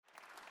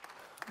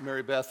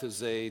Mary Beth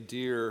is a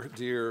dear,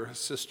 dear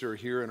sister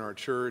here in our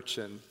church,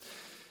 and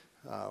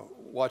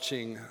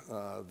watching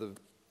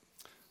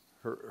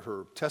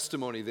her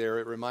testimony there,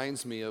 it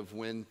reminds me of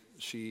when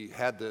she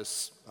had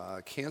this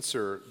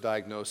cancer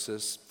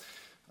diagnosis.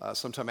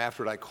 Sometime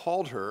after it, I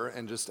called her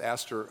and just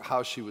asked her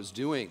how she was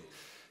doing,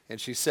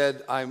 and she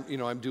said,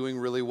 "I'm doing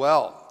really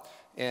well."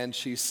 And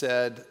she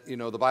said,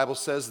 "The Bible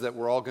says that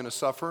we're all going to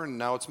suffer, and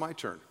now it's my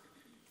turn."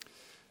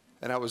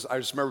 And I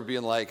just remember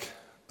being like,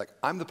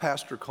 I'm the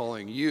pastor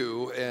calling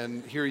you,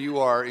 and here you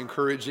are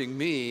encouraging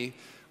me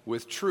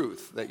with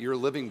truth that you're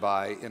living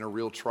by in a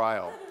real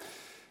trial.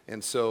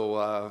 And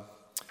so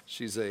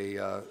she's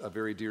a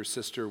very dear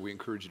sister. We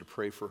encourage you to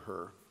pray for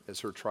her as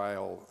her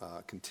trial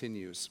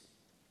continues.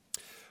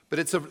 But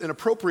it's an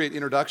appropriate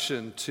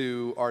introduction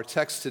to our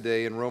text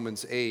today in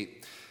Romans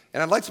 8.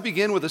 And I'd like to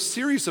begin with a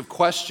series of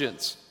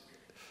questions.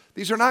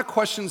 These are not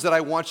questions that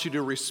I want you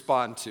to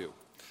respond to.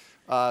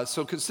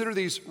 So consider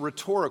these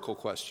rhetorical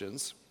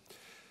questions.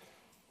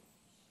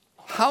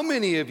 How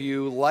many of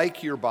you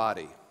like your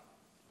body?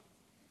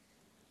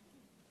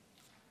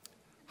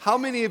 How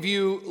many of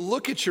you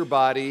look at your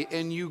body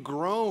and you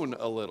groan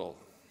a little?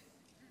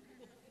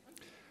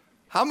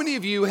 How many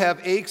of you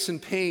have aches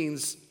and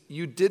pains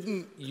you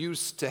didn't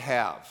used to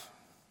have?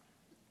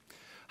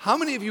 How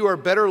many of you are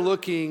better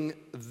looking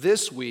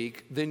this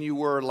week than you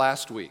were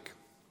last week?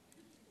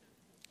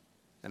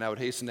 And I would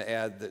hasten to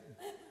add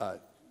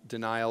that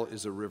denial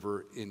is a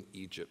river in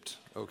Egypt,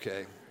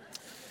 okay?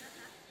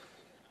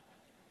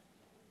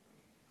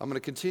 I'm going to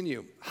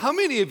continue. How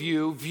many of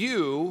you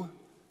view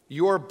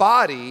your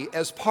body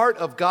as part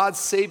of God's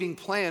saving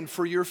plan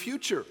for your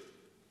future?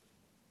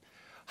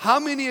 How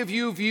many of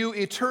you view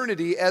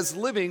eternity as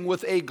living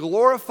with a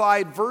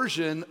glorified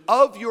version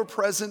of your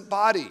present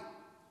body?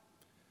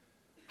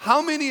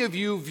 How many of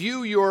you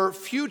view your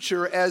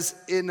future as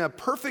in a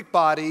perfect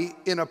body,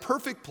 in a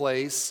perfect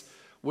place,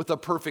 with a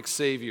perfect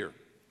Savior?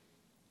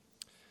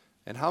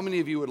 And how many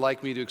of you would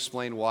like me to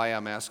explain why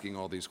I'm asking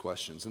all these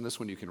questions? And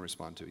this one you can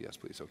respond to. Yes,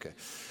 please. Okay.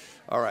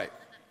 All right.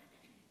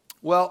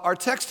 Well, our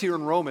text here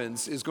in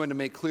Romans is going to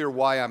make clear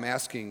why I'm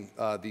asking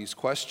these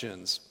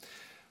questions.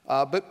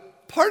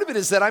 But part of it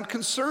is that I'm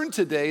concerned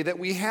today that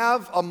we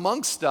have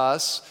amongst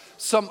us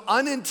some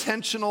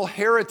unintentional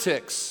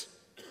heretics.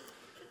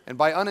 And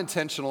by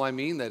unintentional, I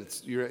mean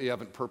that you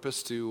haven't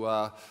purposed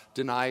to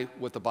deny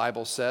what the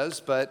Bible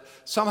says, but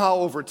somehow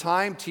over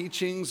time,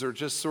 teachings or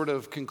just sort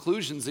of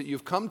conclusions that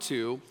you've come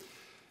to,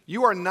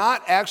 you are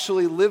not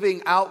actually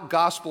living out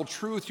gospel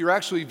truth. You're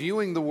actually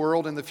viewing the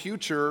world and the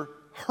future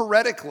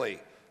heretically,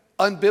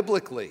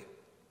 unbiblically.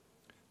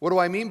 What do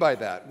I mean by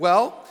that?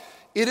 Well,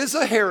 it is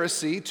a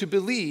heresy to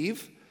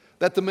believe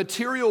that the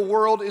material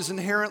world is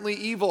inherently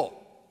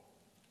evil.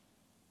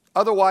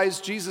 Otherwise,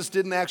 Jesus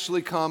didn't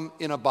actually come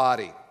in a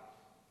body.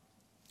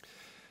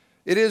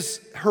 It is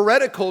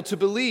heretical to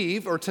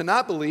believe or to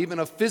not believe in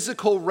a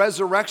physical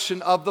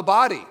resurrection of the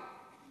body.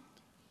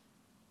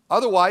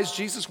 Otherwise,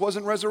 Jesus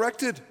wasn't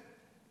resurrected.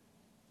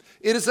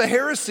 It is a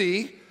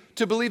heresy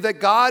to believe that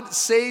God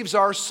saves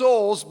our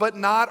souls but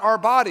not our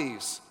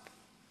bodies.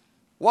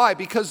 Why?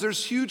 Because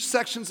there's huge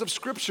sections of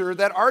Scripture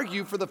that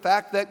argue for the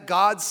fact that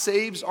God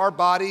saves our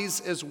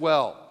bodies as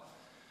well.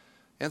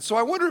 And so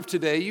I wonder if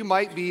today you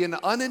might be an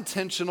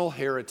unintentional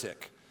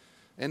heretic.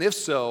 And if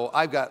so,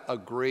 I've got a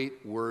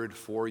great word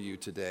for you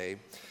today,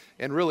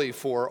 and really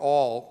for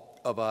all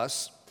of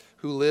us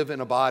who live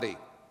in a body.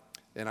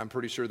 And I'm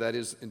pretty sure that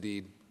is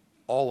indeed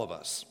all of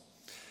us.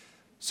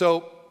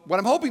 So what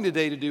I'm hoping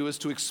today to do is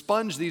to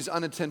expunge these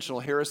unintentional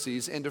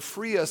heresies and to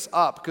free us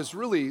up, because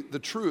really the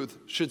truth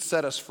should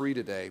set us free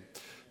today,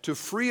 to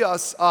free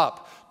us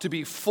up to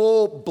be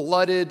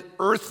full-blooded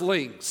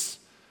earthlings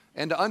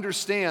and to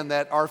understand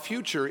that our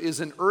future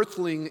is an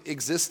earthling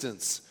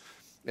existence,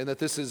 and that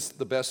this is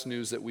the best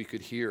news that we could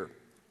hear.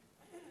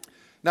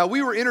 Now,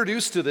 we were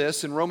introduced to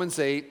this in Romans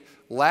 8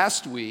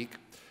 last week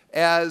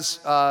as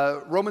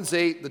Romans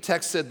 8, the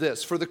text said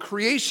this: "For the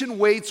creation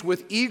waits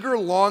with eager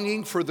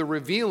longing for the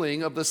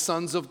revealing of the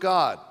sons of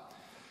God.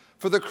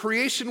 For the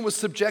creation was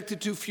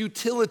subjected to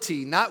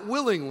futility, not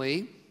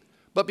willingly,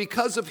 but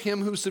because of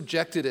him who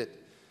subjected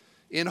it,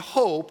 in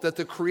hope that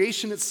the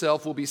creation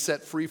itself will be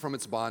set free from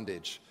its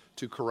bondage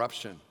to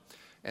corruption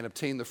and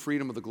obtain the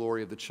freedom of the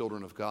glory of the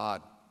children of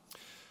God."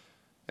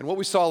 And what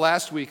we saw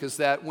last week is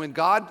that when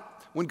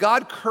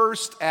God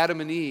cursed Adam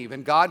and Eve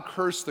and God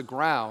cursed the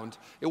ground,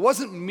 it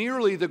wasn't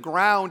merely the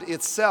ground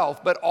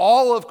itself, but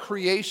all of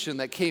creation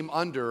that came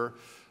under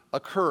a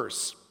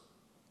curse.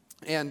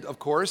 And of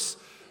course,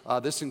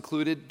 this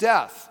included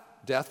death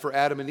for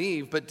Adam and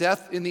Eve, but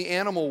death in the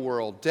animal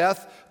world,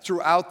 death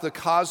throughout the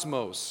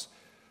cosmos.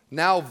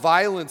 Now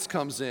violence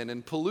comes in,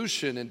 and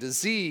pollution and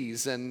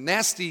disease and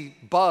nasty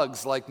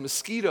bugs like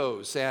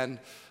mosquitoes and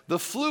the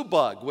flu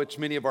bug, which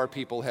many of our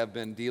people have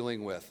been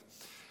dealing with.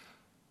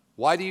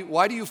 Why do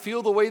you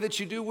feel the way that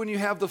you do when you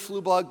have the flu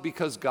bug?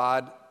 Because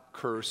God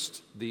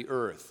cursed the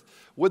earth.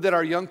 Would that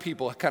our young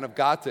people kind of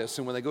got this,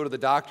 and when they go to the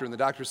doctor and the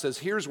doctor says,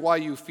 here's why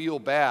you feel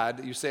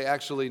bad, you say,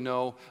 actually,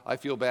 no, I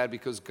feel bad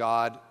because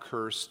God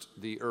cursed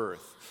the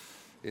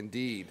earth.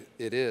 Indeed,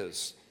 it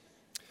is.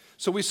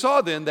 So we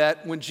saw then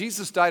that when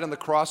Jesus died on the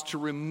cross, he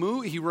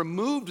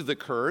removed the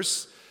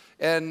curse,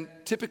 and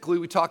typically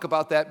we talk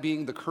about that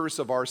being the curse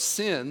of our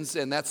sins,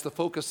 and that's the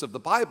focus of the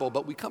Bible,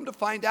 but we come to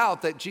find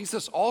out that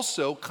Jesus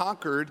also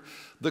conquered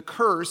the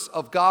curse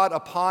of God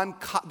upon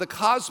the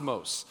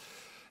cosmos,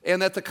 and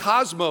that the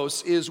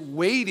cosmos is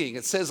waiting,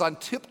 it says on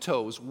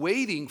tiptoes,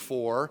 waiting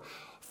for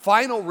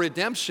final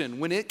redemption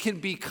when it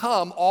can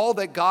become all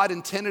that God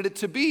intended it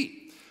to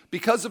be.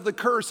 Because of the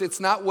curse,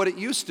 it's not what it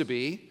used to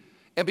be,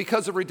 and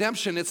because of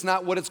redemption, it's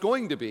not what it's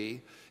going to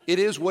be. It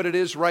is what it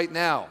is right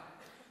now,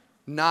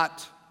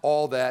 not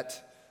all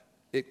that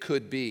it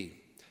could be.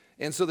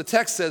 And so the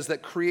text says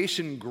that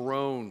creation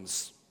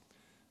groans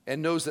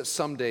and knows that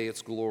someday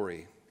it's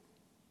glory.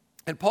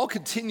 And Paul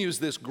continues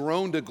this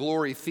groan to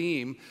glory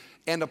theme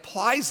and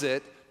applies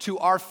it to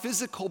our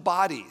physical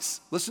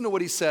bodies. Listen to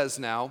what he says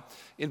now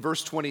in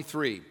verse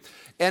 23.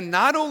 And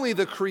not only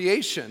the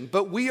creation,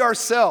 but we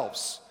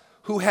ourselves,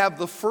 who have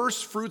the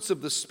first fruits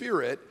of the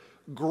Spirit,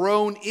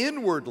 groan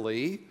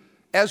inwardly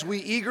as we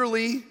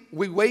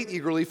wait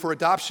eagerly for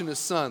adoption as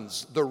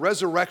sons, the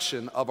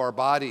resurrection of our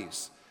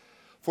bodies.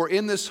 For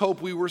in this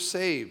hope we were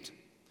saved.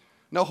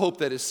 No hope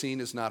that is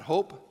seen is not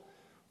hope,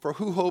 for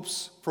who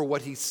hopes for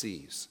what he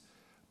sees?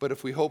 But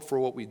if we hope for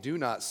what we do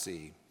not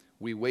see,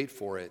 we wait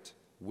for it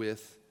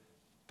with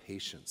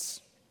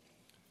patience.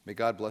 May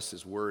God bless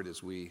his word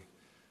as we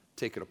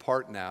take it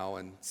apart now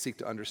and seek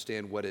to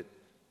understand what it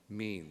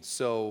means.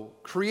 So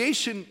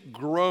creation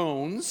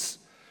groans,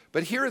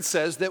 but here it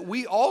says that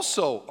we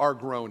also are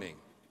groaning.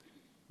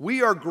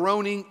 We are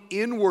groaning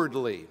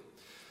inwardly.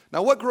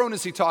 Now, what groan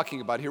is he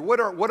talking about here? What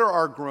are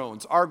our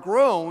groans? Our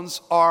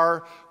groans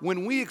are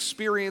when we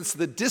experience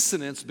the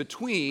dissonance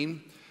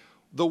between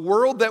the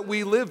world that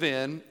we live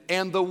in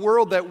and the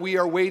world that we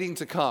are waiting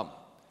to come.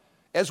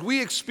 As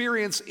we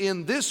experience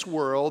in this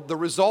world the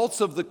results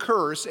of the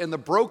curse and the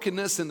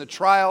brokenness and the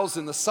trials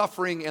and the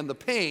suffering and the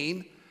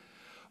pain,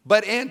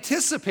 but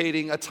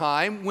anticipating a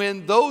time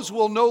when those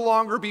will no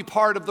longer be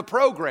part of the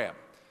program.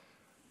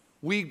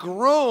 We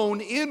groan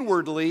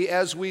inwardly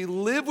as we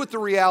live with the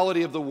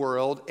reality of the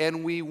world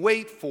and we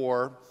wait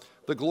for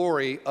the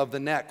glory of the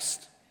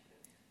next.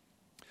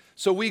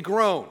 So we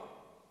groan.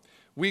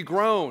 We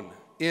groan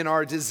in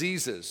our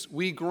diseases.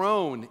 We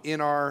groan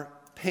in our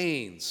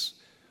pains.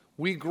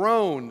 We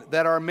groan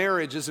that our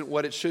marriage isn't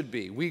what it should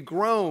be. We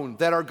groan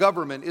that our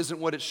government isn't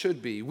what it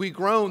should be. We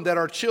groan that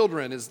our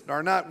children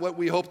are not what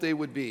we hope they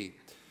would be.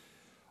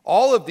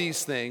 All of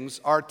these things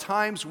are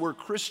times where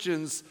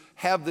Christians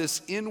have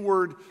this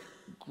inward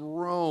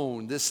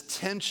groan, this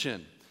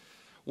tension.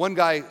 One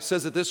guy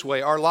says it this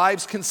way: our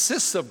lives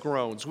consist of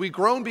groans. We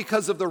groan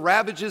because of the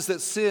ravages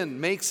that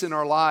sin makes in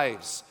our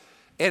lives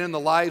and in the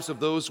lives of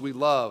those we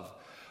love.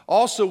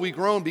 Also, we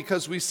groan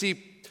because we see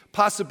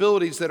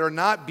possibilities that are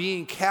not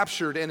being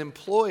captured and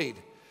employed.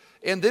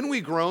 And then we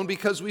groan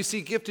because we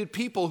see gifted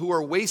people who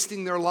are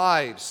wasting their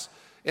lives,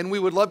 and we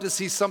would love to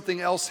see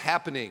something else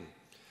happening.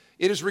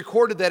 It is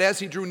recorded that as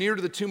he drew near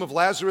to the tomb of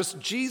Lazarus,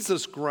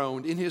 Jesus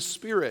groaned in his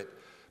spirit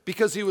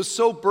because he was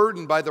so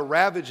burdened by the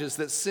ravages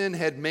that sin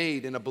had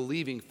made in a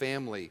believing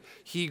family.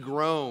 He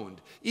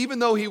groaned, even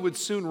though he would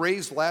soon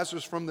raise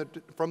Lazarus from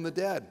the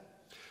dead.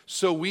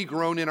 So we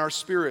groan in our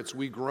spirits.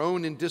 We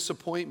groan in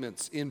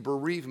disappointments, in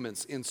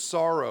bereavements, in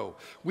sorrow.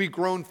 We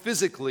groan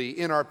physically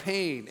in our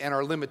pain and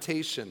our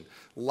limitation.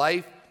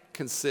 Life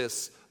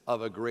consists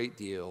of a great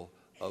deal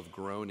of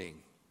groaning.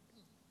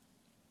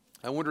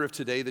 I wonder if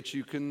today that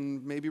you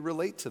can maybe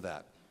relate to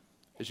that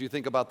as you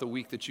think about the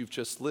week that you've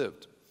just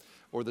lived,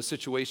 or the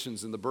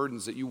situations and the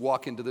burdens that you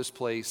walk into this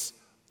place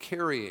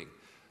carrying.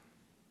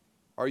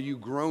 Are you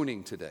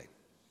groaning today?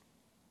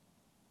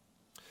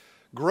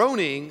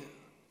 Groaning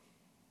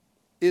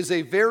is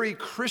a very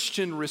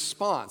Christian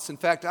response. In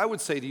fact, I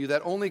would say to you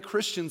that only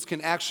Christians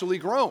can actually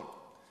groan.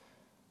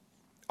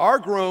 Our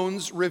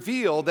groans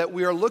reveal that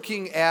we are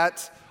looking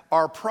at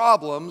our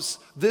problems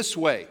this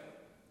way.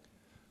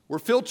 We're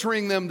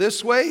filtering them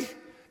this way,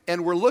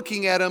 and we're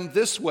looking at them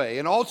this way.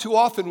 And all too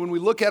often, when we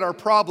look at our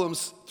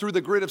problems through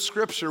the grid of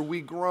Scripture,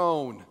 we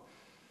groan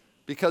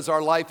because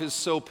our life is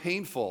so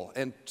painful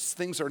and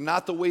things are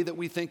not the way that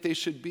we think they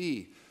should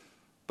be.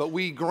 But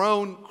we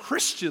groan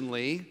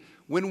Christianly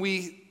when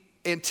we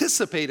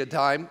anticipate a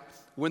time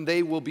when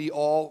they will be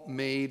all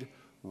made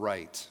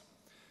right.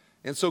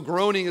 And so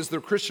groaning is the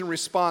Christian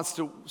response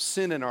to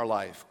sin in our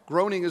life.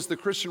 Groaning is the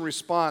Christian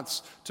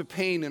response to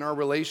pain in our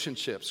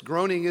relationships.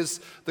 Groaning is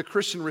the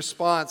Christian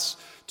response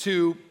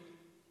to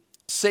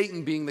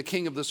Satan being the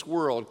king of this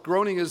world.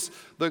 Groaning is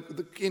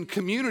in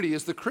community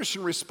is the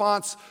Christian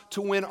response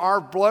to when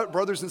our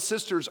brothers and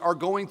sisters are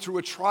going through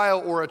a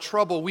trial or a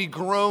trouble. We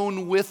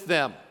groan with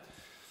them.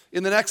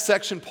 In the next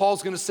section,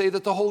 Paul's going to say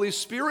that the Holy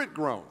Spirit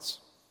groans.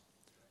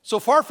 So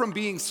far from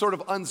being sort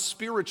of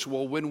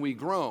unspiritual when we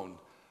groan,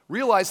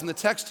 realize in the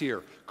text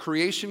here,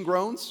 creation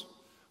groans,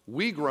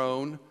 We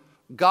groan,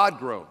 God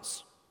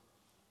groans.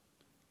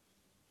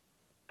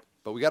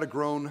 But we got to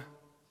groan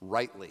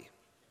rightly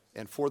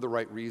and for the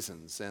right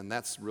reasons, and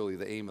that's really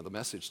the aim of the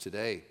message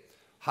today.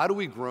 How do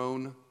we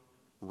groan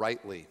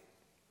rightly?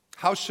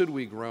 How should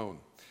we groan?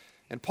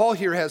 And Paul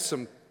here has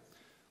some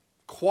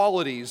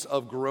qualities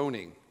of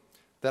groaning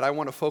that I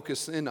want to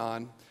focus in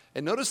on.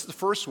 And notice the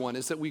first one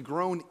is that we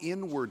groan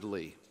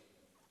inwardly.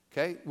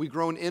 Okay? We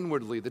groan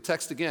inwardly. The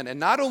text again. And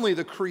not only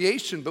the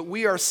creation, but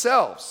we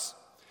ourselves,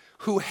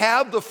 who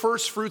have the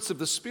first fruits of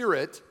the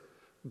Spirit,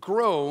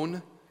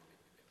 groan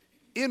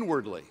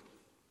inwardly.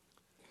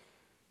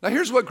 Now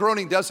here's what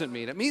groaning doesn't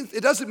mean.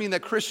 It doesn't mean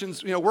that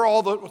Christians, we're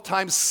all the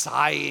time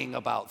sighing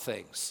about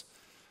things.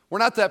 We're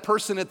not that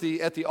person at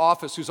the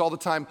office who's all the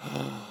time,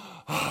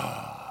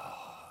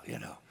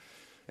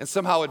 and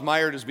somehow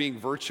admired as being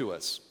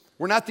virtuous.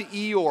 We're not the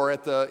Eeyore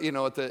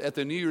at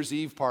the New Year's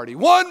Eve party.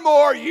 1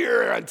 more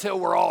year until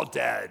we're all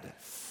dead.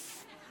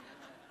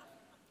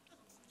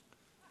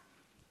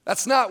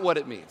 That's not what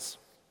it means.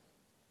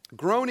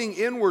 Groaning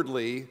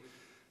inwardly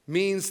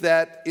means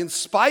that in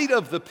spite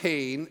of the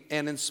pain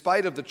and in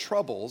spite of the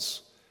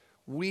troubles,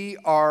 we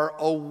are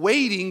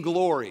awaiting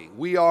glory.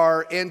 We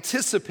are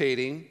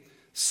anticipating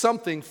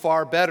something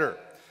far better.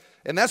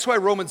 And that's why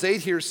Romans 8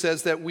 here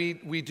says that we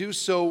do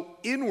so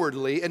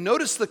inwardly. And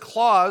notice the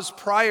clause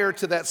prior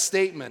to that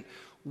statement.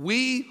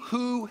 We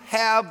who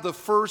have the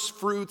first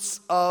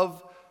fruits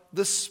of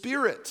the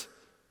Spirit,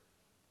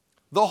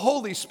 the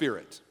Holy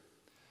Spirit.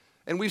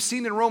 And we've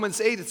seen in Romans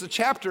 8, it's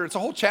a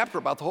whole chapter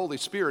about the Holy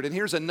Spirit. And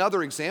here's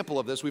another example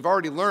of this. We've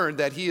already learned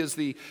that he is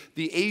the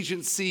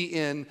agency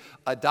in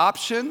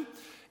adoption.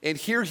 And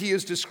here he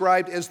is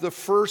described as the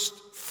first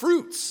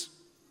fruits.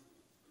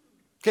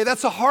 Okay,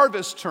 that's a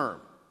harvest term.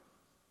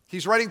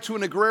 He's writing to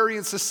an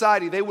agrarian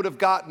society. They would have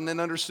gotten and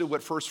understood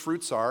what first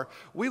fruits are.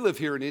 We live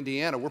here in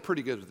Indiana. We're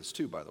pretty good at this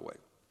too, by the way,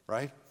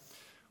 right?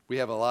 We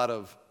have a lot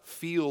of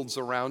fields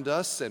around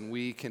us, and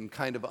we can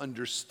kind of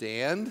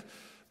understand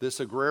this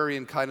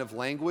agrarian kind of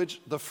language.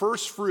 The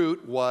first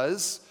fruit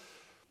was,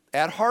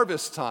 at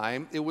harvest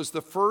time, it was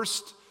the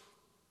first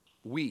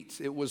wheat.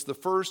 It was the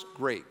first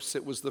grapes.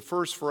 It was the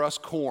first, for us,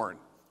 corn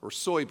or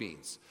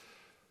soybeans.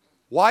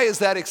 Why is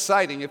that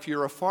exciting if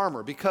you're a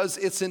farmer? Because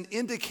it's an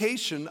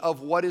indication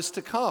of what is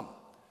to come.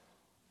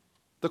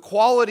 The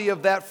quality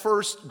of that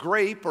first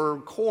grape or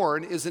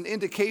corn is an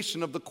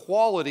indication of the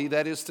quality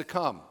that is to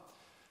come.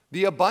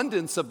 The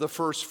abundance of the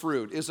first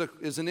fruit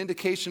is an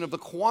indication of the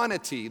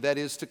quantity that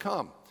is to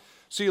come.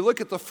 So you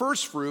look at the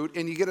first fruit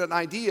and you get an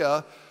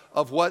idea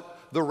of what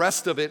the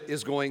rest of it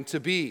is going to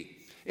be.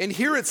 And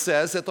here it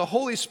says that the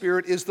Holy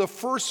Spirit is the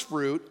first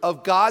fruit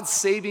of God's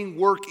saving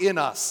work in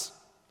us.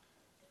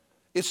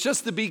 It's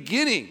just the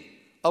beginning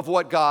of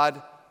what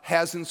God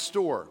has in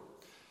store.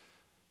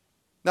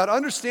 Now, to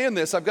understand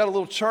this, I've got a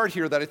little chart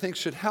here that I think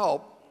should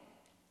help.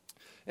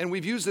 And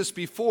we've used this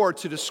before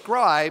to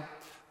describe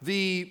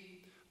the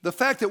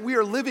fact that we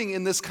are living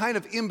in this kind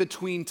of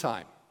in-between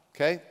time,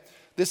 okay?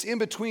 This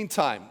in-between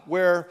time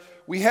where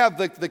we have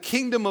the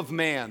kingdom of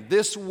man,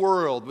 this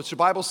world, which the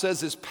Bible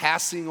says is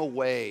passing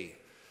away.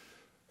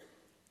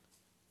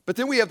 But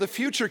then we have the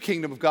future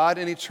kingdom of God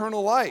and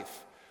eternal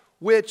life,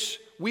 which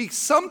we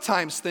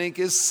sometimes think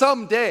is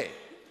someday.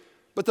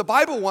 But the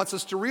Bible wants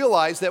us to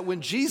realize that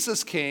when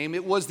Jesus came,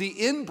 it was the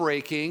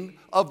inbreaking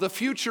of the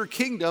future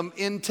kingdom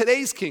in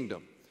today's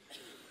kingdom.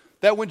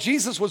 That when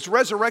Jesus was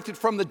resurrected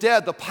from the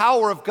dead, the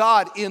power of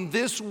God in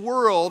this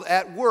world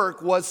at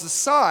work was the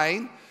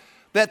sign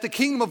that the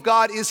kingdom of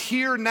God is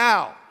here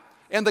now.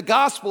 And the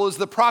gospel is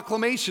the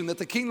proclamation that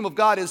the kingdom of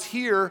God is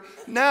here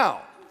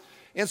now.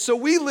 And so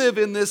we live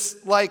in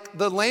this, like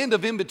the land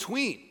of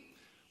in-between.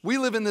 We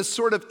live in this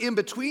sort of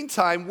in-between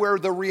time where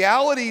the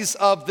realities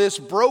of this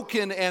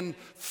broken and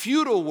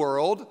futile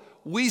world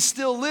we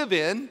still live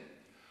in,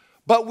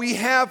 but we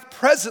have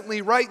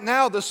presently right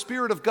now the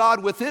Spirit of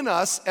God within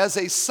us as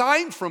a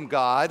sign from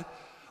God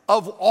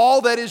of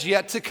all that is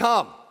yet to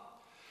come.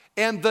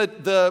 And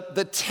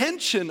the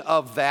tension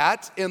of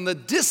that and the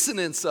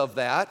dissonance of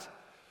that,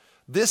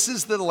 this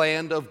is the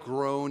land of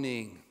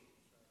groaning.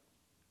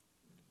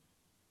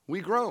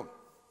 We groan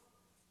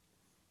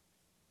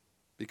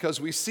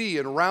because we see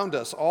around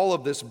us all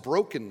of this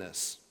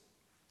brokenness,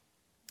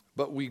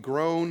 but we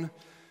groan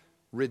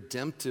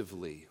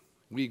redemptively.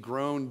 We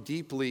groan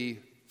deeply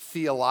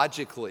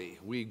theologically.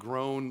 We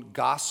groan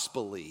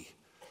gospelly.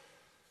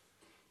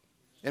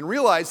 And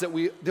realize that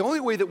the only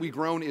way that we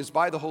groan is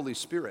by the Holy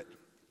Spirit.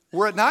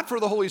 Were it not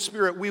for the Holy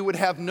Spirit, we would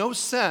have no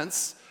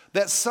sense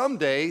that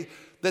someday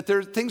that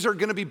things are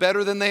going to be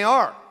better than they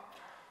are.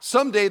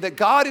 Someday that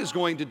God is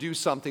going to do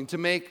something to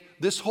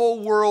make this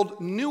whole world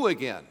new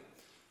again.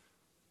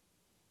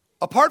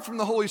 Apart from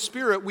the Holy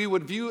Spirit, we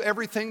would view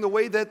everything the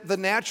way that the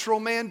natural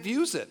man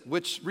views it,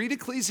 which read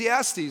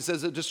Ecclesiastes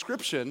as a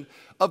description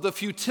of the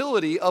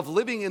futility of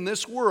living in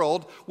this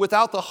world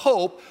without the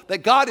hope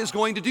that God is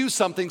going to do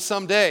something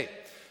someday.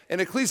 And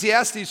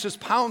Ecclesiastes just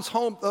pounds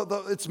home,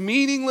 it's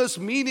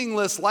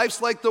meaningless.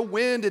 Life's like the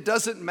wind, it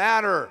doesn't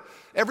matter.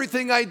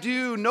 Everything I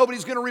do,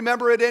 nobody's going to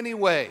remember it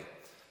anyway.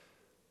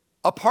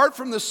 Apart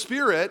from the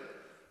Spirit,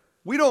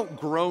 we don't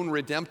groan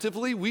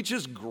redemptively, we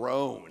just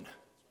groan.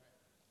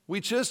 We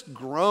just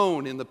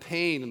groan in the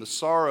pain and the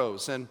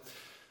sorrows. And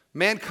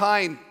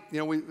mankind,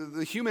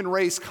 the human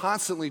race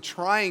constantly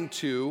trying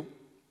to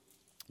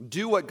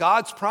do what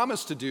God's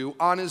promised to do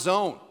on his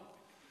own.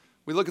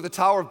 We look at the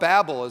Tower of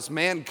Babel as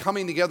man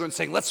coming together and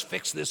saying, let's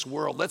fix this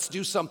world, let's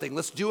do something,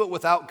 let's do it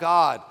without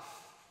God.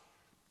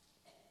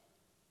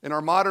 In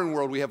our modern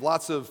world, we have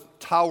lots of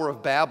Tower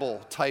of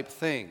Babel type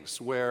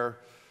things where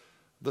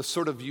the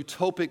sort of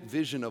utopic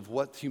vision of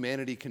what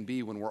humanity can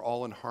be when we're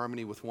all in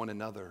harmony with one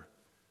another.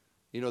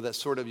 That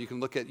sort of, you can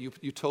look at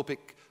utopic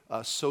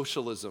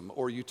socialism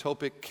or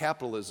utopic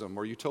capitalism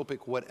or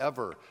utopic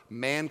whatever.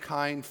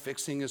 Mankind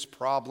fixing his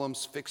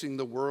problems, fixing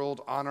the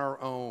world on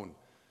our own.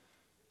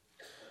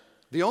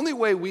 The only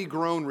way we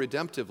groan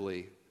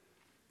redemptively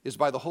is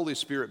by the Holy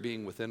Spirit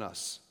being within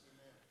us.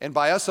 And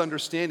by us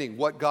understanding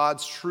what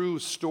God's true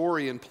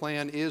story and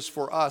plan is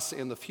for us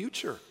in the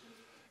future.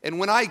 And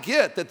when I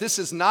get that this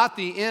is not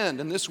the end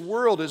and this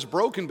world is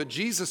broken but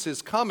Jesus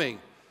is coming,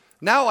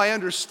 now I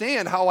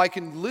understand how I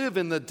can live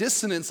in the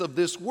dissonance of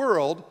this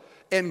world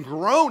and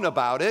groan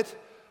about it,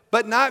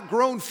 but not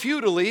groan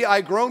futilely,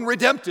 I groan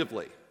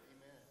redemptively.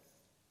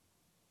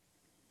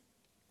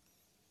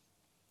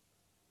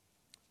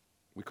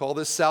 We call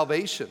this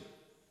salvation.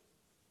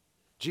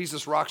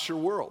 Jesus rocks your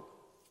world.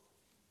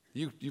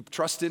 You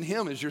trust in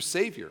him as your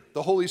Savior.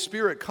 The Holy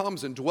Spirit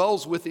comes and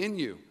dwells within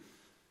you.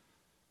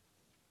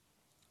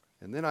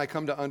 And then I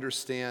come to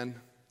understand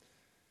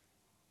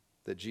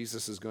that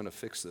Jesus is going to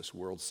fix this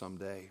world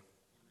someday.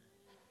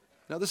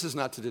 Now, this is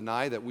not to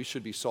deny that we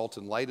should be salt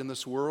and light in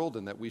this world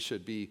and that we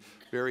should be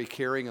very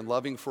caring and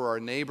loving for our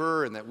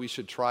neighbor and that we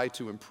should try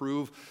to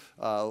improve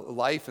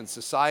life and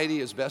society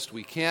as best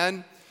we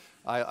can.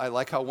 I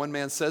like how one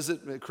man says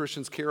it,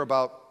 Christians care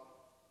about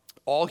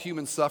all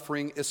human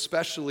suffering,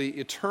 especially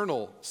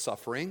eternal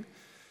suffering.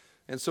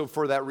 And so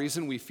for that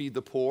reason, we feed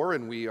the poor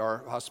and we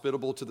are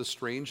hospitable to the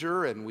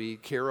stranger and we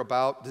care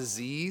about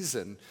disease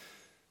and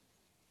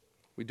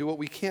we do what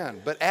we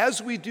can. But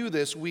as we do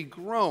this, we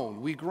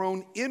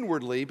groan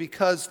inwardly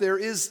because there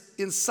is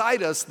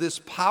inside us this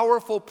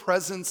powerful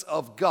presence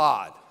of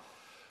God,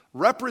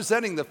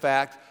 representing the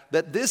fact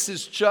that this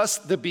is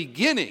just the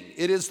beginning.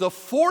 It is the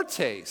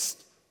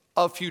foretaste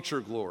of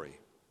future glory.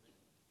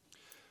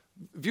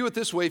 View it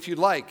this way if you'd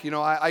like.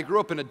 I grew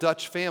up in a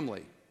Dutch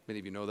family. Many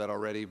of you know that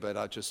already,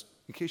 but just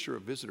in case you're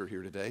a visitor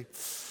here today,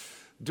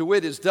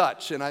 DeWitt is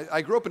Dutch, and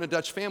I grew up in a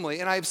Dutch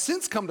family, and I have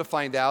since come to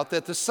find out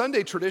that the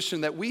Sunday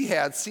tradition that we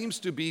had seems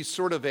to be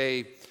sort of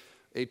a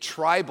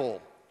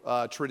tribal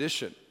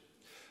tradition.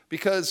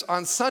 Because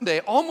on Sunday,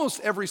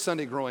 almost every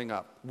Sunday growing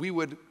up, we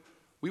would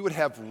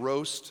have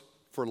roast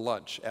for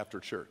lunch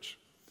after church.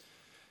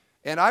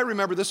 And I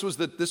remember this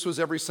was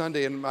every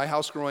Sunday in my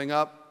house growing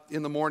up.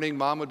 In the morning,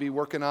 Mom would be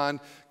working on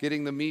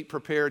getting the meat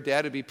prepared.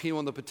 Dad would be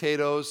peeling the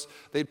potatoes.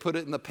 They'd put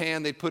it in the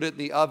pan. They'd put it in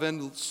the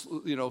oven,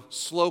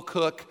 slow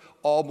cook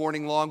all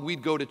morning long.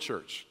 We'd go to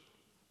church.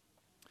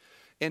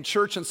 And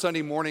church on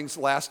Sunday mornings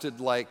lasted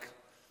 3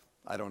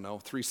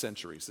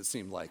 centuries, it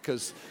seemed like.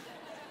 Because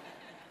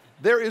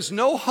there is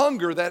no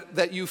hunger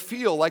that you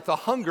feel like the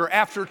hunger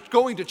after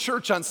going to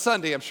church on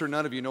Sunday. I'm sure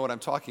none of you know what I'm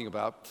talking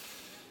about.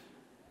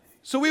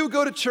 So we would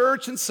go to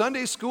church and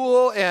Sunday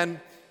school, and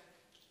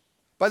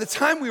by the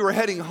time we were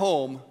heading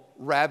home,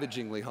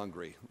 ravagingly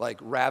hungry, like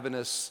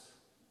ravenous,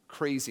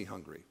 crazy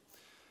hungry.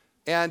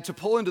 And to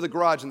pull into the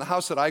garage, in the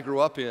house that I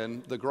grew up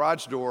in, the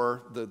garage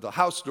door, the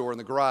house door in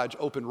the garage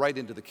opened right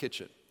into the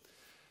kitchen.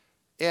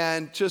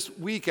 And just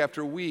week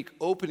after week,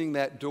 opening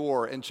that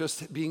door and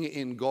just being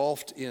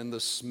engulfed in the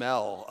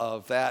smell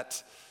of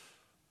that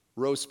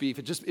roast beef,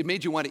 it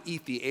made you want to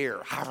eat the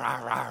air.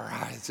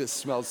 It just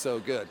smelled so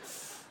good.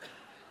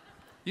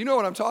 You know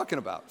what I'm talking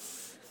about.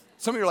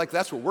 Some of you are like,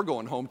 that's what we're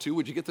going home to.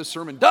 Would you get this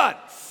sermon done?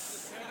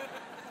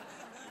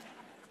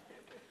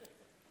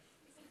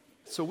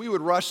 So we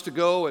would rush to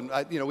go, and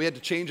we had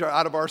to change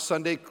out of our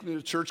Sunday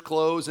church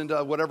clothes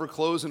into whatever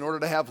clothes in order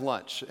to have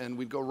lunch. And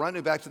we'd go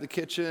running back to the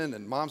kitchen,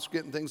 and Mom's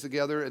getting things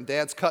together, and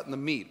Dad's cutting the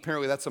meat.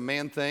 Apparently that's a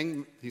man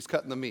thing. He's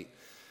cutting the meat.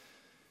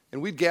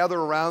 And we'd gather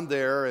around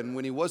there, and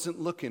when he wasn't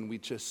looking,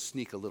 we'd just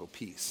sneak a little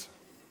piece,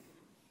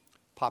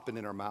 pop it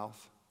in our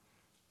mouth.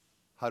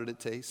 How did it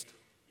taste?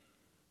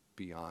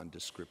 Beyond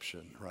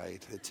description,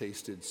 right? It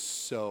tasted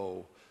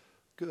so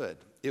good.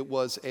 It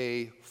was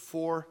a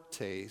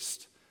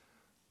foretaste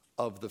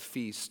of the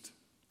feast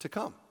to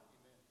come.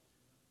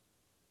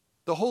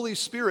 The Holy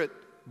Spirit,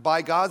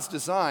 by God's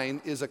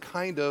design, is a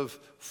kind of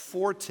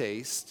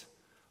foretaste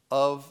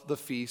of the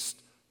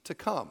feast to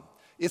come.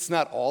 It's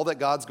not all that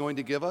God's going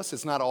to give us.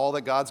 It's not all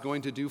that God's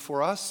going to do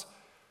for us,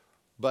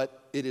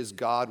 but it is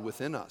God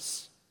within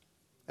us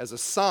as a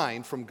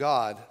sign from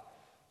God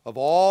of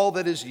all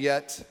that is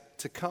yet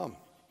to come.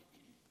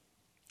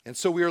 And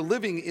so we are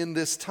living in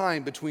this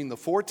time between the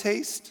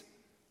foretaste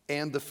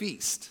and the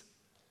feast.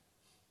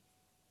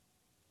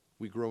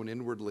 We groan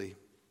inwardly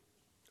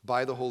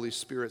by the Holy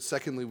Spirit.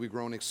 Secondly, we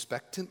groan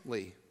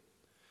expectantly.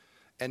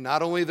 And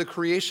not only the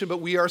creation, but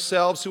we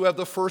ourselves who have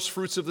the first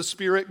fruits of the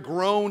Spirit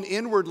groan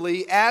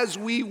inwardly as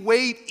we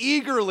wait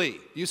eagerly.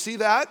 You see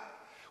that?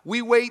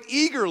 We wait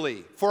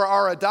eagerly for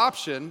our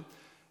adoption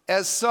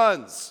as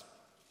sons.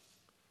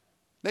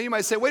 Now you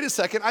might say, wait a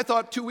second, I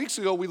thought 2 weeks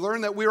ago we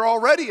learned that we're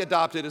already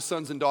adopted as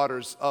sons and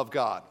daughters of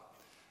God.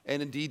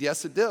 And indeed,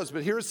 yes, it does.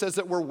 But here it says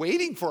that we're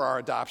waiting for our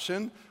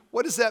adoption.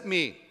 What does that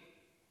mean?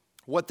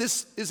 What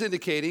this is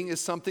indicating is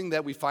something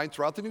that we find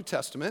throughout the New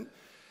Testament,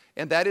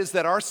 and that is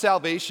that our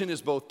salvation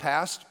is both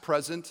past,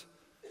 present,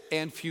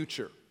 and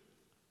future.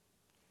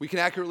 We can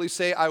accurately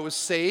say, I was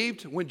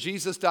saved when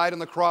Jesus died on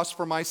the cross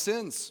for my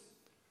sins.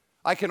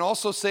 I can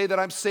also say that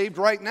I'm saved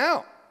right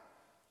now.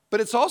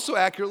 But it's also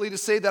accurately to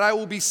say that I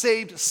will be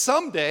saved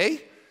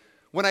someday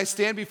when I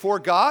stand before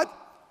God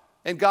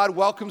and God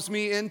welcomes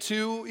me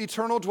into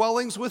eternal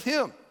dwellings with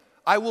Him.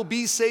 I will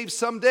be saved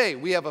someday.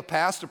 We have a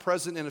past, a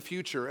present, and a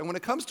future. And when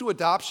it comes to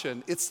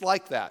adoption, it's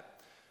like that.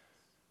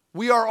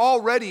 We are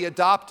already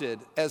adopted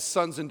as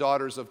sons and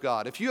daughters of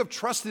God. If you have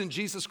trusted in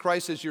Jesus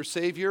Christ as your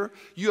Savior,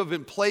 you have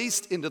been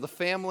placed into the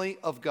family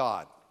of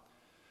God.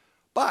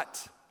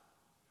 But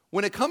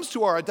when it comes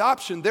to our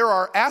adoption, there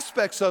are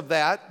aspects of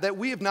that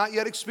we have not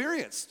yet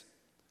experienced.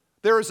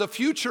 There is a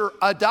future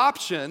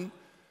adoption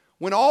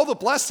when all the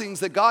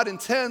blessings that God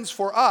intends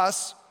for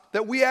us,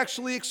 that we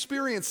actually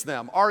experience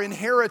them, our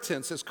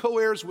inheritance as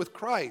co-heirs with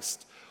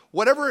Christ.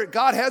 Whatever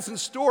God has in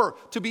store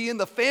to be in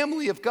the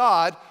family of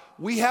God,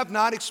 we have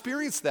not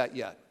experienced that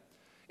yet.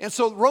 And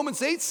so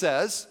Romans 8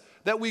 says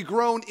that we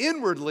groan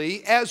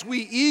inwardly as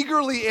we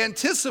eagerly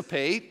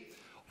anticipate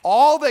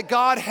all that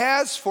God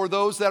has for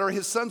those that are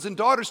His sons and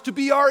daughters to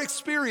be our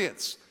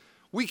experience.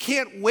 We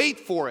can't wait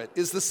for it,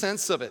 is the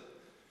sense of it.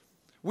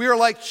 We are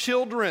like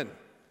children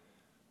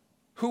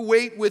who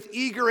wait with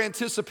eager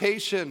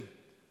anticipation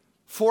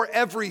for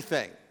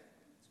everything.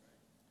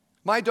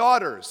 My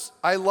daughters,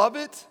 I love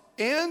it,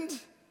 and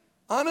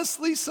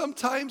honestly,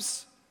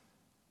 sometimes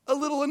a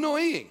little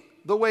annoying,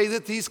 the way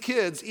that these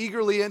kids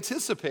eagerly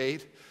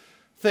anticipate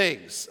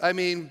things. I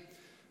mean,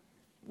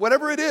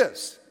 whatever it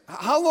is.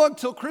 How long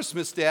till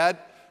Christmas, Dad?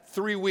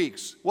 3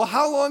 weeks. Well,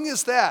 how long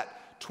is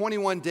that?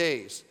 21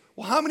 days.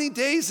 Well, how many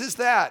days is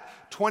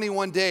that?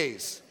 21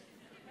 days.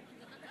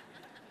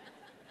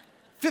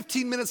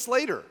 15 minutes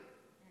later.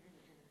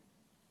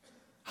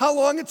 How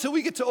long until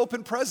we get to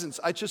open presents?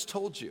 I just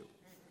told you.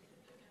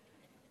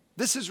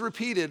 This is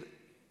repeated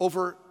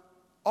over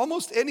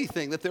almost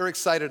anything that they're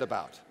excited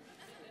about.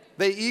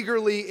 They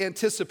eagerly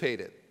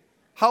anticipate it.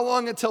 How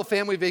long until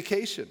family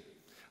vacation?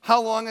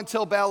 How long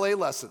until ballet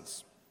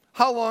lessons?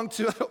 How long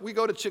till we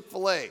go to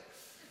Chick-fil-A?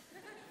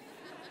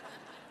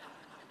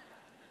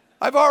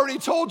 I've already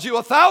told you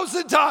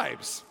 1,000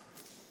 times.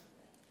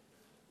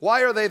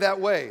 Why are they that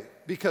way?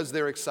 Because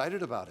they're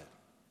excited about it.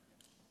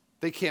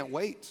 They can't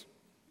wait.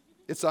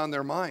 It's on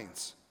their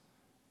minds.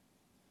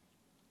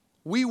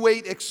 We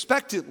wait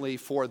expectantly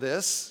for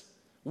this.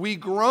 We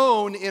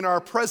groan in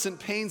our present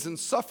pains and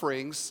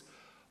sufferings,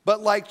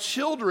 but like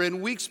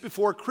children weeks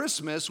before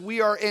Christmas,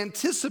 we are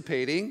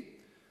anticipating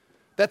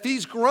that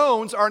these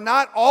groans are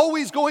not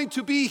always going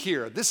to be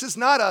here. This is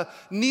not a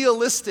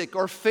nihilistic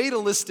or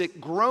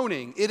fatalistic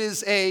groaning. It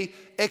is an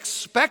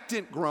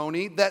expectant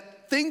groaning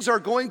that things are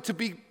going to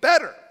be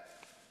better.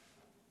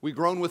 We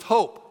groan with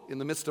hope in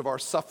the midst of our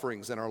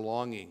sufferings and our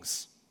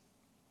longings.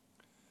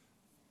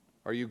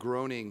 Are you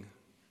groaning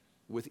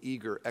with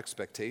eager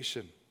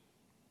expectation?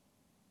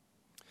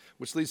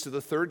 Which leads to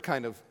the third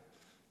kind of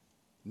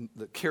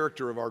the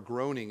character of our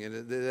groaning,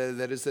 and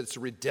that is that it's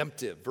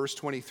redemptive. Verse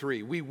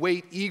 23, we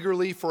wait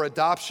eagerly for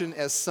adoption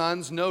as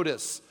sons.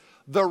 Notice,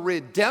 the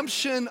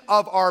redemption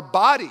of our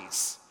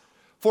bodies,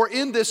 for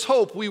in this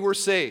hope we were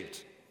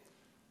saved.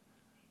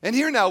 And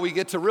here now we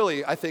get to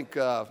really, I think,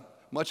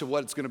 much of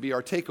what's going to be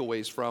our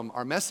takeaways from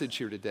our message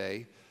here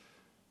today.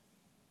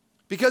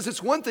 Because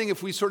it's one thing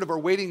if we sort of are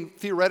waiting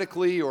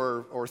theoretically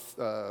or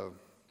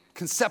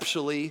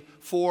conceptually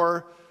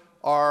for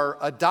our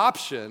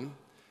adoption,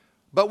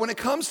 but when it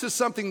comes to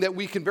something that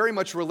we can very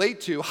much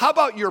relate to, how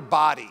about your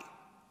body?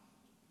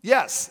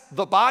 Yes,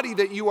 the body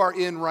that you are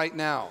in right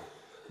now.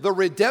 The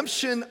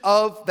redemption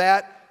of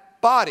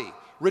that body.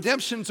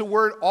 Redemption's a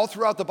word all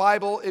throughout the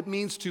Bible. It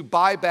means to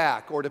buy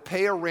back or to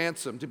pay a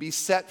ransom, to be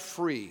set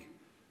free.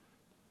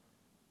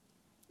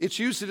 It's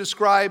used to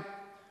describe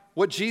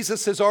what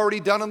Jesus has already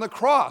done on the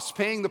cross,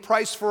 paying the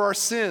price for our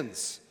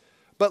sins.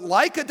 But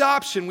like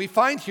adoption, we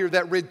find here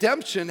that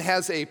redemption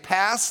has a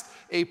past,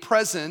 a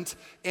present,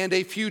 and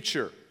a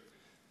future.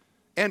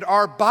 And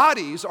our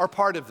bodies are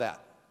part of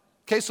that.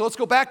 Okay, so let's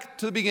go back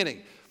to the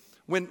beginning.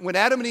 When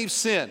Adam and Eve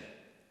sin,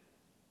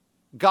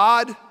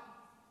 God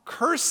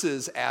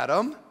curses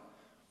Adam.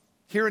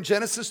 Here in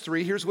Genesis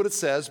 3, here's what it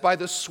says. By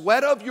the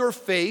sweat of your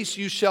face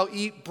you shall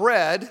eat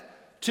bread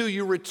till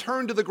you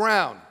return to the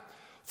ground.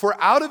 For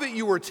out of it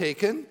you were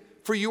taken,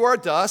 for you are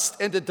dust,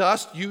 and to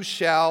dust you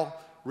shall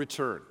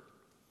return.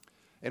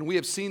 And we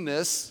have seen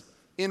this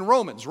in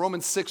Romans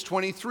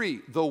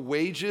 6:23. The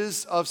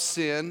wages of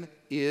sin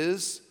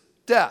is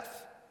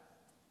death.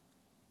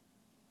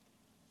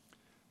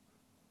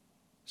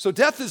 So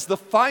death is the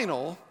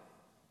final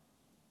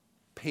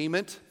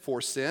payment for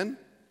sin.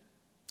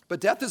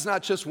 But death is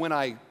not just when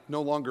I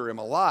no longer am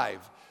alive.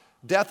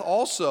 Death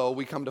also,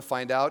 we come to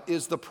find out,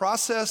 is the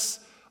process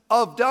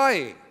of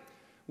dying,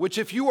 which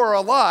if you are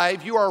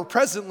alive, you are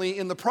presently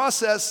in the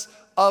process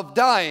of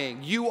dying.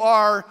 You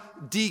are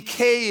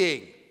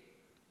decaying.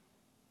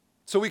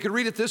 So we could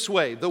read it this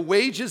way: the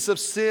wages of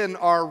sin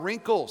are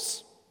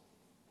wrinkles.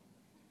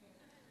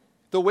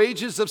 The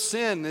wages of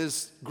sin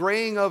is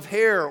graying of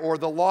hair or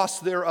the loss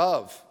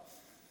thereof.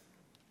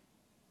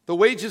 The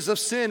wages of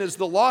sin is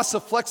the loss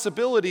of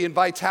flexibility and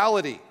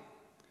vitality.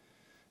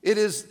 It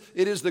is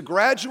the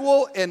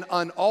gradual and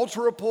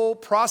unalterable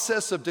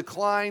process of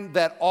decline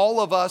that all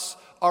of us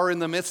are in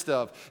the midst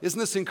of. Isn't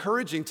this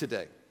encouraging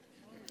today?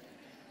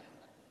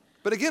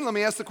 But again, let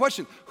me ask the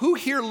question: who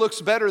here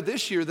looks better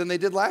this year than they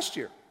did last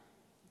year?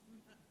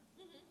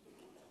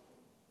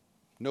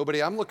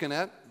 Nobody I'm looking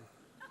at.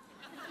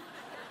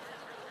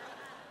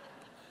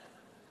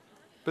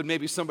 But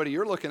maybe somebody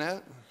you're looking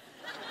at.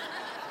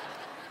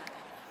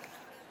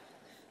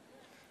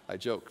 I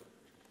joke.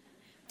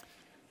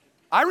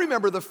 I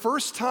remember the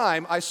first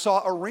time I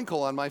saw a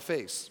wrinkle on my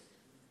face.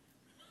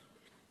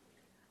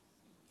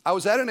 I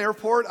was at an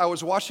airport. I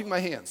was washing my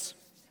hands.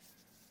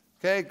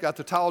 Okay, got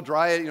the towel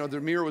dry. The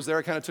mirror was there.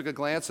 I kind of took a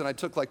glance, and I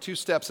took like 2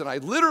 steps, and I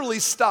literally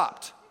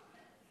stopped.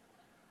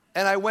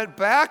 And I went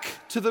back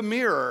to the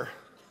mirror,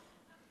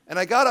 and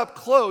I got up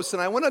close,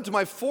 and I went up to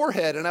my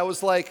forehead, and I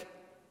was like,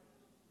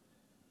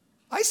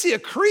 I see a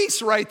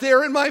crease right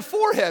there in my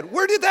forehead.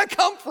 Where did that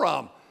come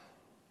from?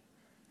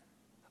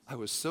 I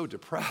was so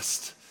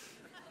depressed.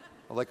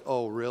 I'm like,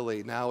 oh,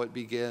 really? Now it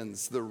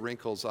begins, the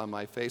wrinkles on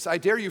my face. I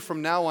dare you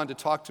from now on to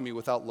talk to me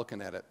without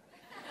looking at it.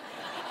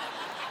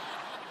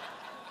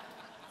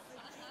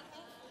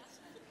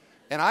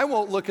 And I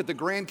won't look at the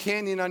Grand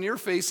Canyon on your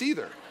face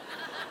either.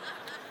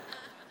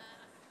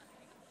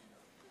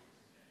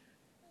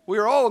 We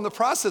are all in the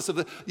process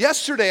of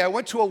Yesterday, I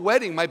went to a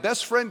wedding. My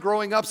best friend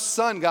growing up's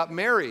son got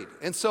married.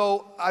 And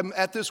so I'm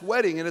at this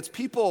wedding, and it's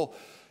people,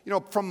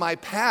 from my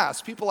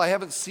past, people I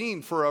haven't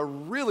seen for a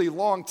really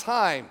long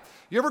time.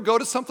 You ever go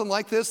to something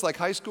like this, like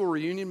high school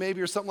reunion maybe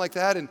or something like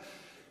that, and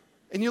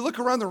you look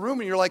around the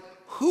room and you're like,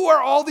 who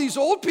are all these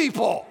old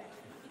people?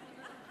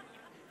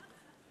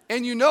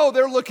 And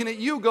they're looking at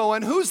you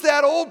going, who's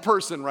that old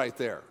person right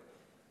there?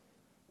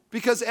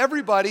 Because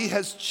everybody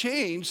has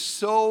changed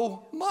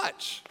so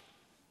much.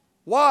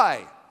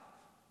 Why?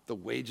 The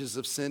wages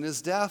of sin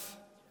is death.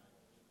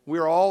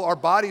 Our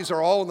bodies are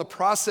all in the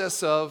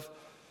process of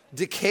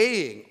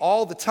decaying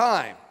all the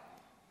time.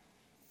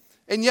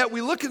 And yet we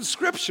look in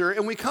Scripture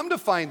and we come to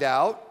find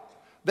out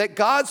that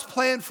God's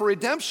plan for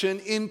redemption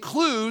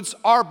includes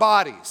our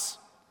bodies.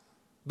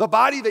 The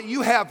body that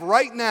you have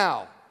right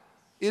now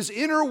is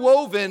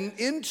interwoven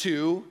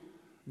into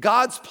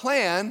God's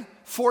plan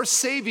for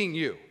saving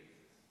you.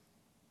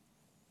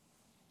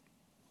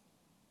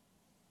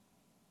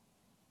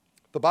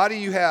 The body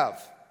you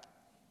have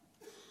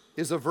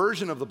is a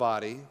version of the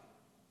body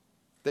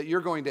that you're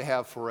going to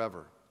have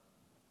forever.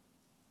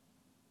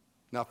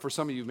 Now, for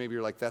some of you, maybe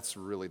you're like, that's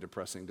really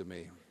depressing to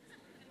me.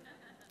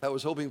 I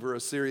was hoping for a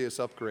serious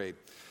upgrade.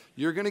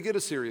 You're going to get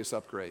a serious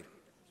upgrade.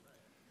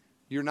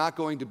 You're not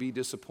going to be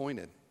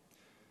disappointed.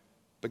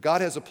 But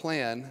God has a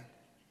plan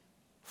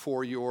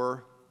for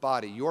your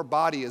body. Your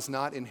body is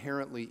not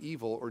inherently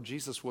evil, or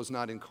Jesus was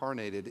not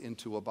incarnated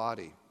into a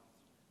body.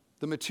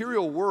 The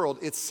material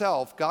world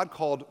itself, God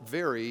called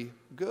very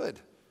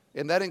good.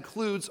 And that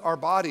includes our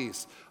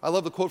bodies. I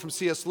love the quote from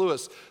C.S.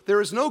 Lewis.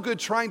 There is no good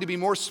trying to be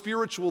more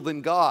spiritual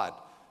than God.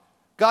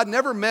 God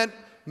never meant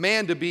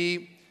man to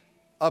be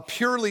a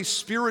purely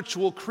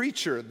spiritual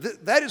creature.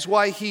 That is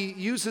why he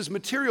uses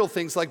material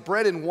things like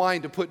bread and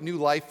wine to put new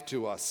life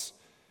to us.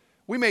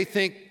 We may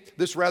think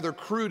this rather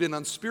crude and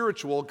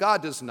unspiritual.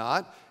 God does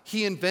not.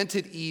 He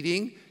invented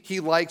eating. He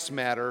likes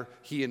matter.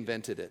 He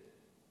invented it.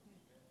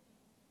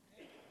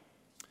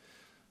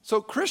 So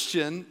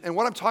Christian, and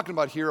what I'm talking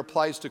about here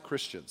applies to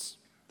Christians.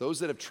 Those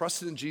that have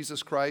trusted in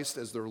Jesus Christ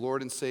as their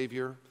Lord and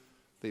Savior.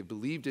 They've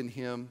believed in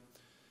Him.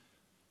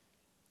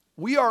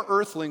 We are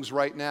earthlings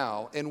right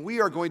now, and we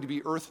are going to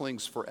be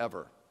earthlings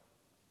forever.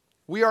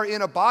 We are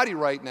in a body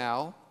right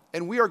now,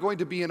 and we are going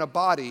to be in a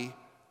body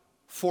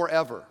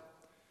forever.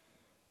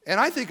 And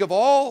I think of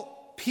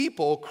all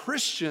people,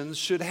 Christians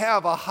should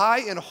have a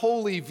high and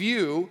holy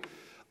view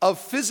of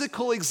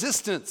physical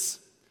existence.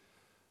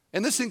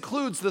 And this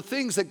includes the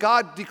things that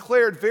God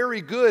declared very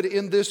good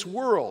in this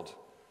world.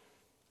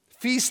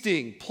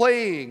 Feasting,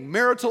 playing,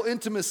 marital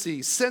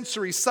intimacy,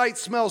 sensory, sight,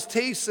 smells,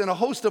 tastes, and a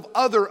host of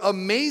other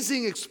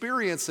amazing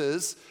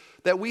experiences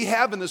that we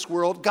have in this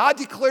world. God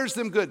declares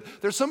them good.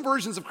 There's some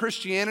versions of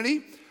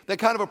Christianity that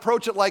kind of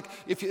approach it like,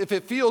 if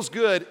it feels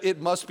good,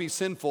 it must be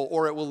sinful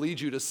or it will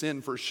lead you to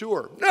sin for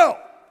sure. No!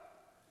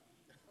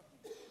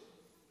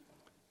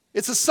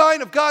 It's a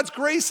sign of God's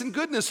grace and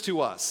goodness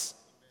to us.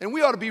 And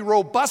we ought to be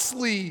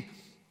robustly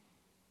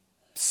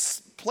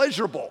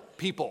pleasurable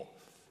people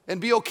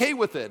and be okay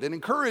with it and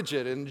encourage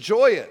it and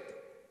enjoy it.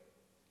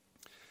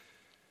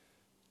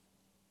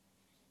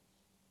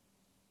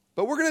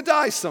 but we're going to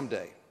die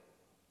someday.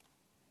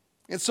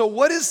 And so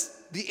what is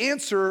the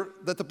answer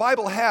that the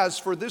Bible has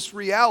for this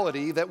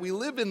reality that we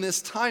live in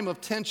this time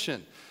of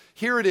tension?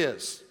 Here it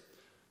is.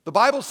 The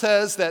Bible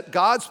says that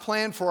God's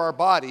plan for our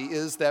body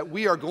is that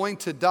we are going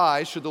to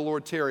die, should the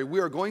Lord tarry.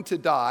 We are going to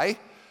die.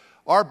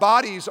 Our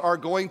bodies are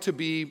going to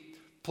be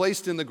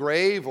placed in the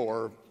grave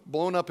or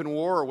blown up in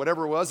war or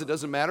whatever it was. It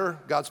doesn't matter.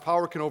 God's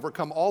power can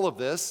overcome all of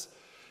this.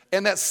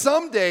 And that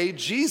someday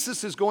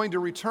Jesus is going to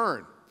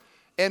return.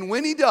 And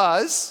when he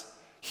does,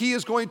 he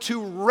is going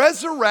to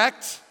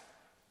resurrect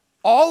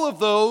all of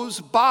those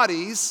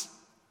bodies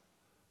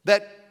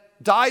that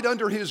died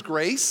under his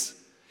grace.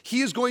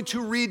 He is going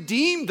to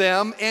redeem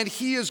them, and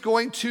he is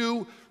going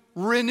to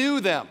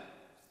renew them.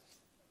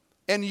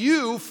 And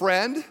you,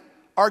 friend,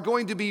 are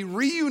going to be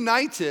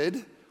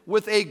reunited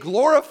with a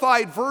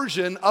glorified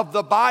version of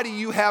the body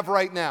you have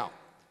right now.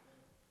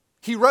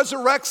 He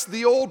resurrects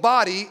the old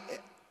body,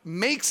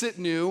 makes it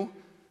new,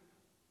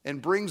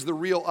 and brings the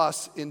real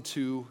us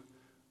into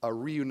a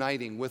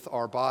reuniting with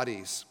our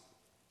bodies.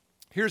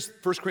 Here's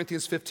 1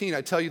 Corinthians 15.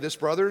 I tell you this,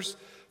 brothers,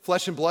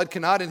 flesh and blood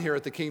cannot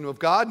inherit the kingdom of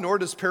God, nor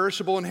does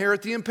perishable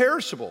inherit the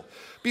imperishable.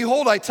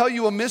 Behold, I tell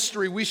you a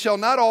mystery. We shall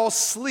not all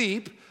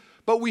sleep,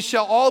 but we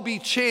shall all be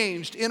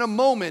changed in a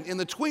moment, in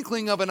the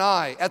twinkling of an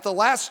eye, at the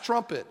last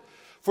trumpet.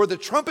 For the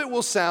trumpet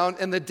will sound,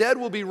 and the dead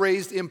will be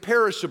raised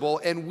imperishable,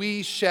 and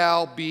we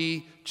shall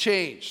be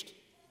changed.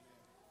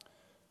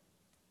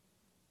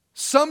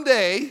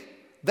 Someday,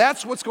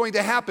 that's what's going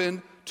to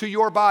happen to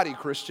your body,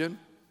 Christian.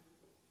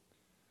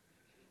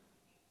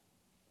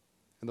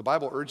 And the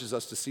Bible urges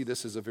us to see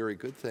this as a very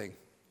good thing.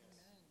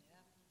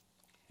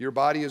 Your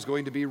body is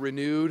going to be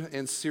renewed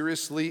and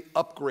seriously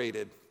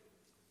upgraded.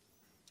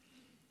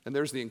 And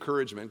there's the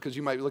encouragement, because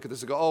you might look at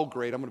this and go, oh,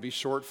 great, I'm going to be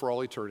short for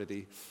all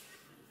eternity.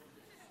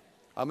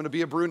 I'm going to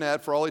be a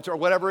brunette for all eternity,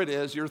 whatever it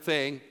is, your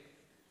thing.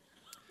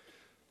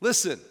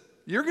 Listen,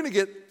 you're going to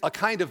get a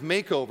kind of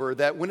makeover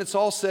that when it's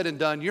all said and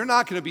done, you're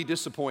not going to be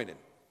disappointed.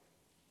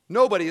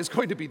 Nobody is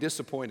going to be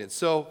disappointed.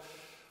 So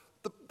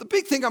the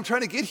big thing I'm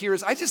trying to get here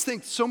is I just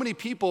think so many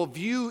people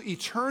view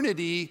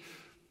eternity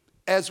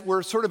as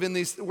we're sort of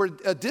we're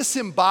a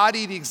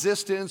disembodied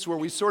existence where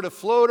we sort of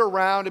float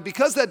around. And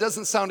because that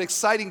doesn't sound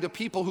exciting to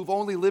people who've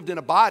only lived in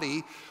a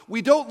body,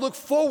 we don't look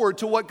forward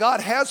to what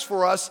God has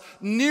for us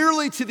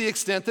nearly to the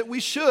extent that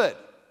we should.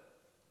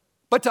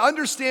 But to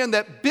understand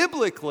that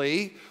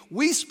biblically,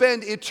 we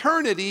spend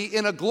eternity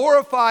in a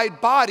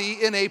glorified body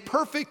in a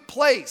perfect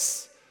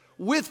place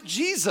with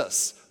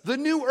Jesus, the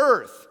new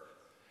earth.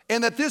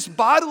 And that this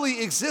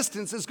bodily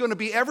existence is going to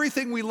be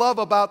everything we love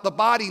about the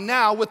body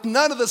now with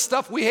none of the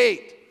stuff we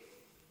hate.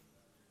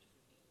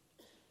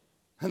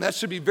 And that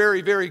should be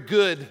very, very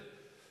good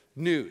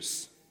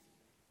news.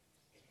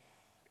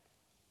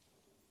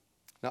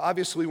 Now,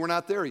 obviously, we're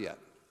not there yet.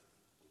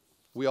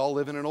 We all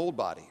live in an old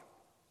body.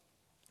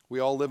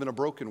 We all live in a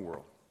broken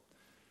world.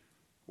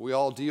 We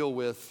all deal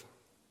with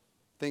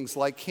things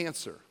like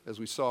cancer, as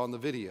we saw in the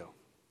video,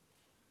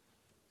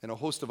 and a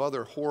host of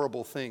other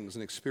horrible things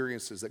and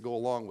experiences that go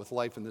along with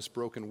life in this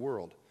broken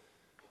world.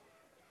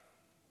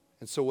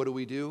 And so what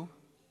do?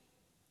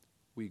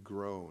 We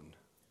groan.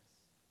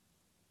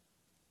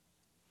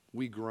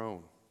 We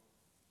groan.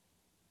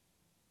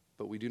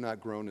 But we do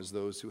not groan as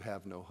those who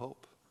have no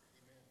hope.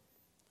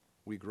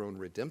 We groan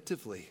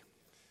redemptively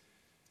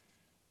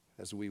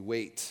as we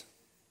wait.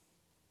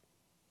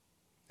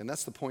 And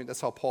that's the point.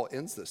 That's how Paul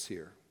ends this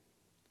here.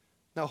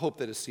 Now, hope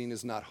that is seen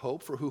is not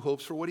hope, for who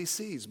hopes for what he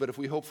sees? But if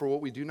we hope for what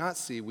we do not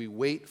see, we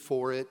wait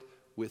for it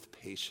with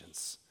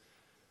patience.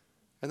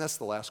 And that's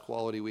the last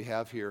quality we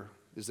have here,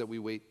 is that we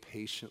wait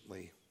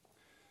patiently.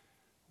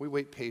 We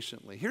wait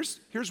patiently.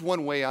 Here's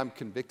one way I'm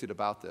convicted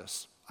about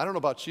this. I don't know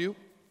about you,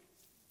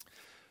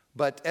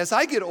 but as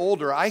I get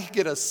older, I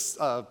get a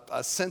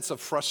sense of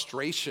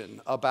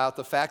frustration about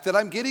the fact that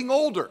I'm getting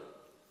older,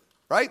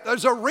 right?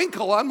 There's a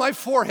wrinkle on my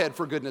forehead,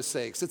 for goodness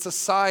sakes. It's a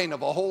sign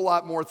of a whole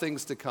lot more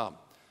things to come.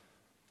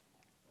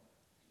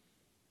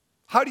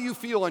 How do you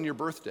feel on your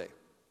birthday?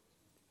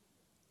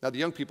 Now, the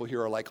young people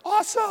here are like,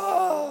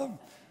 awesome!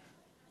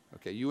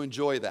 Okay, you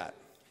enjoy that.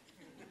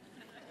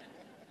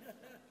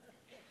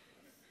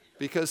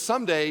 Because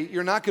someday,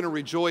 you're not going to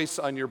rejoice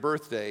on your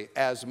birthday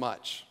as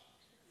much.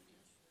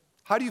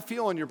 How do you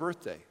feel on your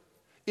birthday?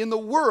 In the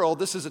world,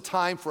 this is a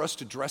time for us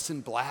to dress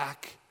in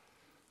black,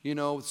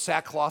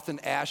 sackcloth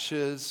and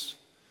ashes.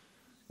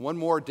 One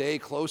more day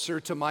closer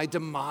to my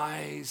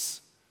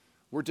demise.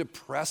 We're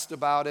depressed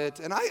about it.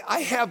 And I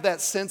have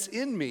that sense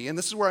in me, and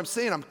this is where I'm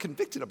saying I'm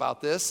convicted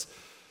about this,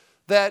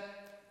 that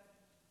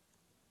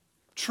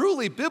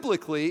truly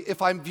biblically,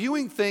 if I'm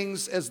viewing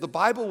things as the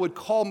Bible would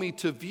call me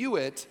to view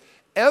it,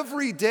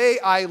 every day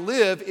I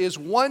live is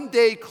one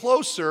day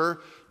closer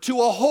to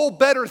a whole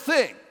better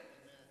thing.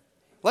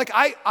 Like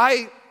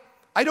I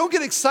don't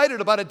get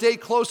excited about a day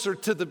closer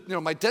to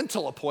my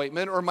dental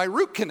appointment or my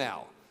root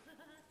canal.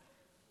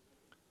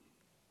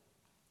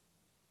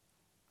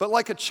 But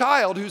like a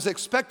child who's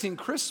expecting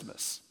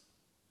Christmas,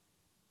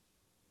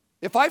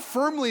 if I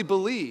firmly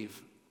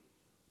believe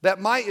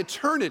that my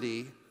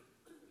eternity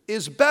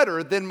is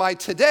better than my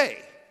today.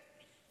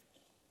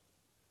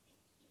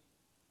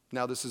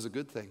 Now, this is a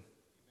good thing.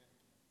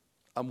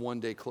 I'm one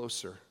day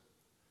closer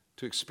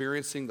to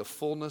experiencing the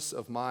fullness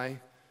of my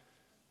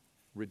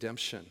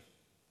redemption.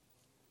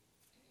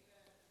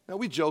 Now,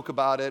 we joke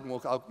about it, and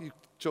you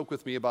joke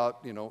with me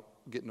about,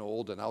 getting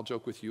old, and I'll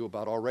joke with you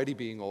about already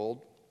being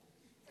old.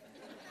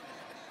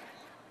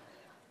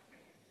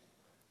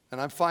 And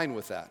I'm fine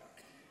with that,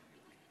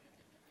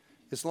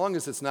 as long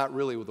as it's not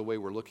really the way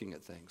we're looking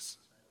at things.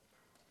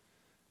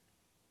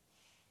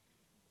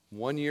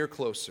 1 year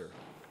closer,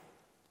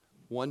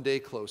 one day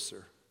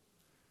closer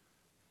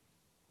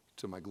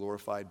to my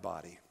glorified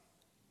body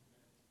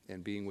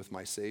and being with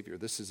my Savior.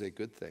 This is a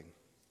good thing.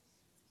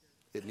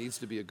 It needs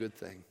to be a good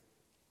thing.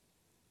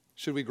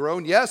 Should we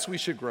groan? Yes, we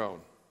should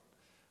groan,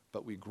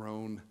 but we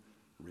groan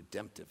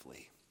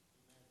redemptively.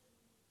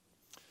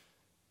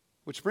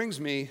 Which brings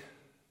me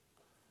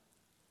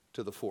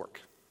to the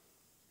fork.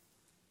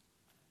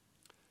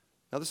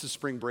 Now, this is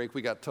spring break.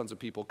 We got tons of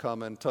people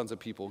coming, tons of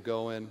people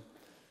going.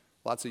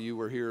 Lots of you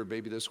were here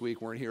maybe this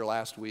week, weren't here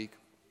last week.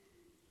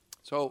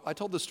 So I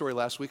told this story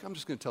last week. I'm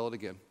just going to tell it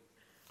again.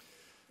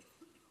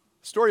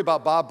 Story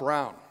about Bob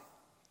Brown,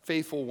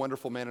 faithful,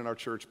 wonderful man in our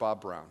church,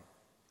 Bob Brown.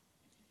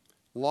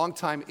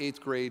 Longtime 8th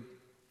grade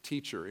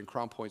teacher in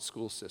Crown Point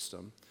school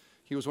system.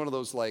 He was one of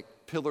those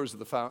pillars of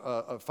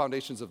the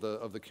foundations of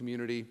the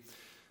community.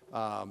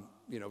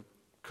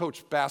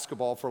 Coached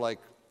basketball for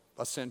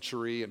a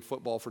century and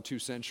football for 2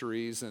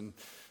 centuries, and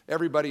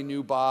everybody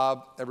knew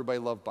Bob. Everybody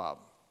loved Bob.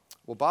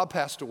 Well, Bob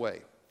passed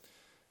away,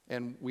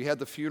 and we had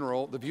the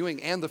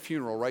viewing and the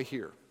funeral right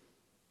here.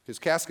 His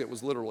casket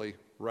was literally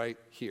right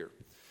here.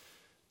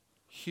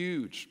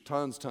 Huge,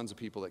 tons of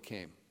people that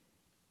came.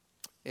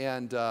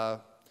 And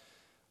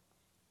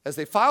as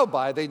they filed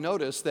by, they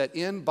noticed that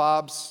in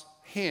Bob's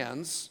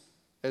hands,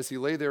 as he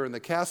lay there in the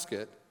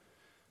casket,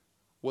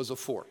 was a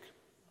fork.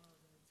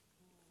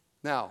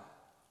 Now,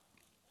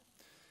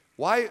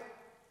 why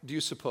do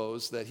you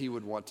suppose that he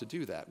would want to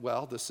do that?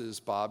 Well, this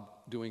is Bob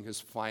doing his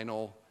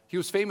final. He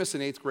was famous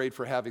in 8th grade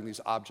for having these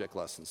object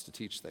lessons to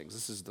teach things.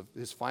 This is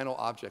his final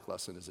object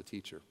lesson as a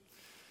teacher.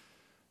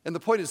 And the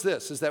point is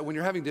this, is that when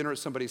you're having dinner at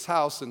somebody's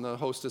house and the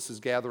hostess is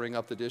gathering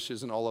up the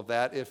dishes and all of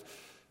that, if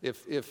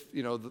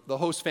the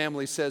host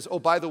family says, oh,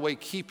 by the way,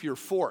 keep your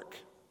fork,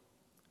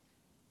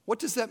 what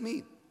does that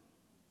mean?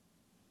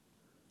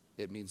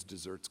 It means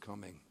dessert's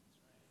coming.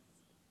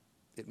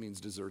 It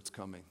means dessert's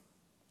coming.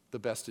 The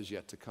best is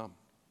yet to come.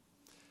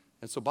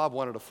 And so Bob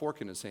wanted a fork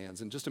in his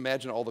hands. And just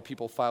imagine all the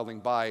people filing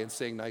by and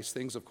saying nice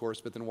things, of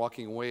course, but then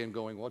walking away and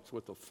going, what's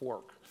with the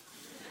fork?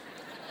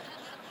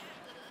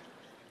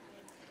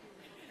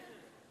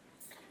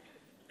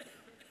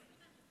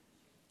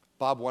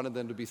 Bob wanted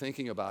them to be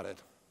thinking about it.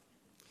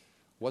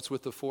 What's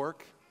with the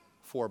fork?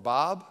 For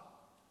Bob,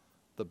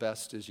 the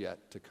best is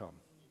yet to come.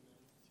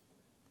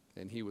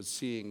 And he was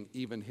seeing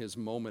even his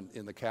moment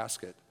in the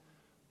casket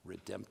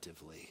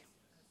redemptively.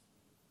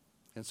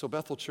 And so,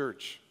 Bethel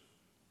Church,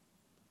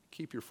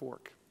 keep your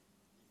fork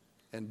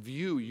and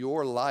view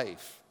your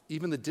life,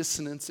 even the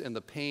dissonance and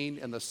the pain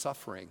and the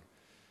suffering,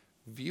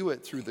 view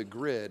it through the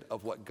grid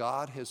of what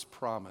God has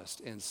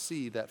promised and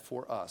see that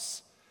for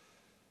us,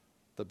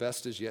 the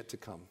best is yet to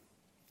come,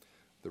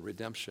 the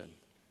redemption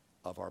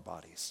of our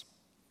bodies.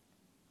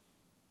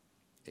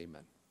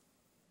 Amen.